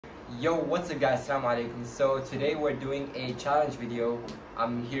Yo, what's up guys, assalamu alaikum. So today we're doing a challenge video.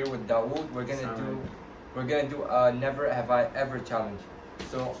 I'm here with Dawood. We're gonna do a never have I ever challenge.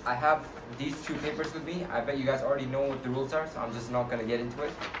 So I have these two papers with me. I bet you guys already know what the rules are, so I'm just not gonna get into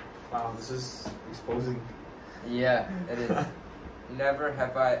it. Wow, this is exposing. Yeah, it is. Never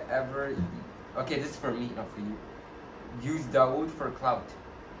have I ever. Okay, this is for me, not for you. Use Dawood for clout.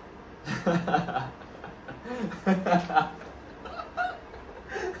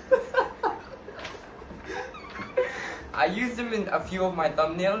 I used them in a few of my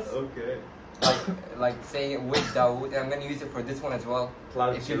thumbnails. Okay. Like saying it with Dawood. I'm gonna use it for this one as well.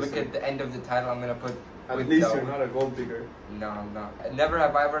 Cloud if you look at the end of the title, I'm gonna put. At with least Dawood. you're not a gold digger. No, I'm not. Never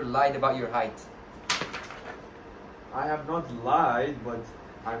have I ever lied about your height. I have not lied, but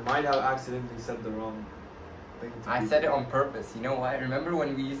I might have accidentally said the wrong thing. I said it on purpose. You know why? Remember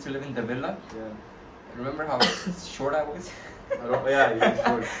when we used to live in the villa? Yeah. Remember how short I was? Yeah, you're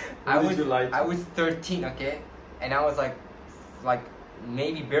short. I was 13, okay, and I was like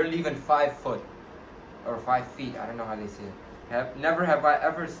maybe barely even 5 foot or 5 feet. I don't know how they say it. Never have I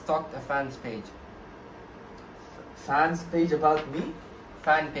ever stalked a fan's page. Fans page about me?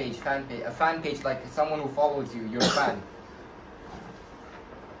 Fan page. A fan page, like someone who follows you. You're a fan.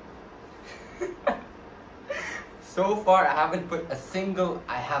 So far, I haven't put a single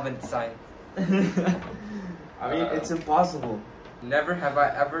I haven't sign. I mean, it's impossible. Never have I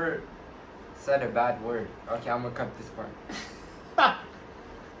ever said a bad word. Okay, I'm gonna cut this part.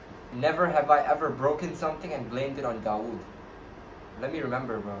 Never have I ever broken something and blamed it on Dawood. Let me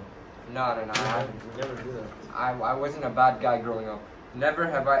remember, bro. No, I haven't. We never do that. I wasn't a bad guy growing up. Never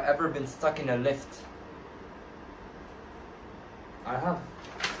have I ever been stuck in a lift. I have.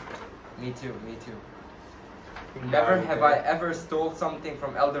 Me too. Never have I ever stole something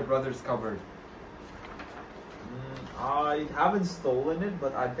from elder brother's cupboard. I haven't stolen it,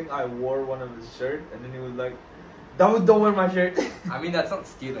 but I think I wore one of his shirt, and then he was like, "Don't wear my shirt." I mean, that's not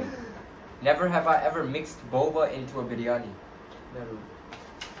stealing. Never have I ever mixed boba into a biryani. Never.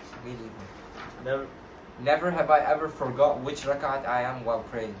 Me neither. Never. Never have I ever forgot which rak'at I am while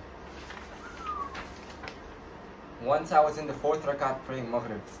praying. Once I was in the 4th rak'at praying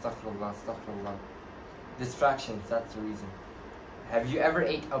Maghrib. Astaghfirullah. Distractions, that's the reason. Have you ever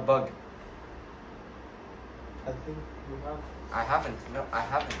ate a bug? I think you have. I haven't. No, I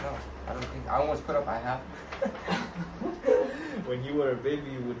haven't. No, I don't think. I almost put up I have. When you were a baby,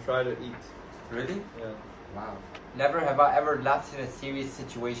 you would try to eat. Really? Yeah. Wow. Never have I ever laughed in a serious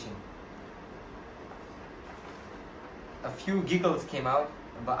situation. A few giggles came out,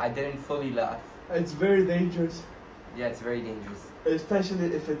 but I didn't fully laugh. It's very dangerous. Yeah, it's very dangerous.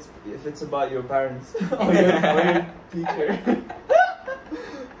 Especially if it's about your parents or your teacher.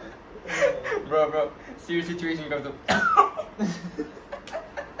 Bro, serious situation comes up.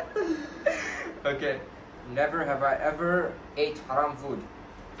 Okay. Never have I ever ate haram food.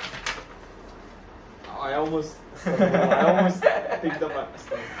 I almost picked up my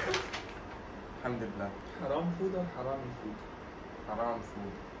stuff. Alhamdulillah. Haram food or harami food? Haram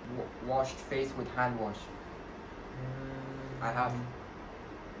food. Washed face with hand wash. I have.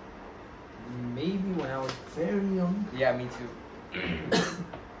 Maybe when I was very young. Yeah, me too.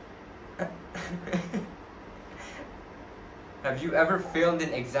 Have you ever failed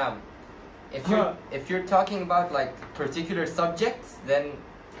an exam? If you're talking about like particular subjects, then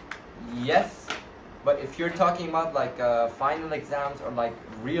yes. But if you're talking about like final exams or like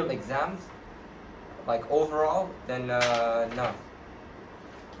real exams, like overall, then no.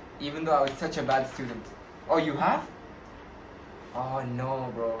 Even though I was such a bad student. Oh, you have? Oh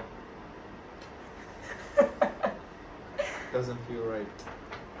no, bro. Doesn't feel right.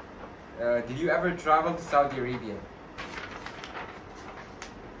 Did you ever travel to Saudi Arabia?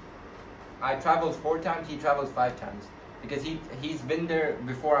 I traveled 4 times, he traveled 5 times. Because he's been there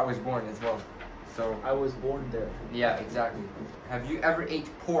before I was born as well. So I was born there. Yeah, exactly. Have you ever ate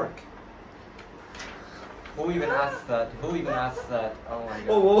pork? Who even asked that? Oh my god.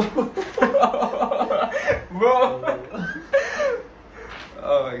 Oh, Bro.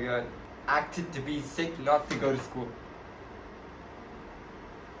 Oh my god. Acted to be sick, not to go to school.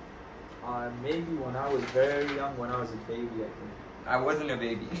 Maybe when I was very young, when I was a baby, I think. I wasn't a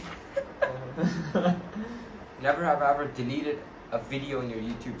baby. Never have I ever deleted a video on your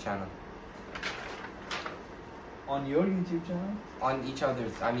YouTube channel. On your YouTube channel? On each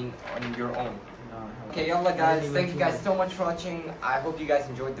other's, I mean on your own. No. Okay, yallah guys, thank you guys so much for watching. I hope you guys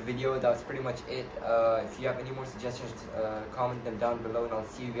enjoyed the video. That was pretty much it. If you have any more suggestions, comment them down below, and I'll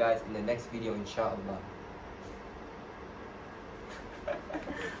see you guys in the next video, inshallah.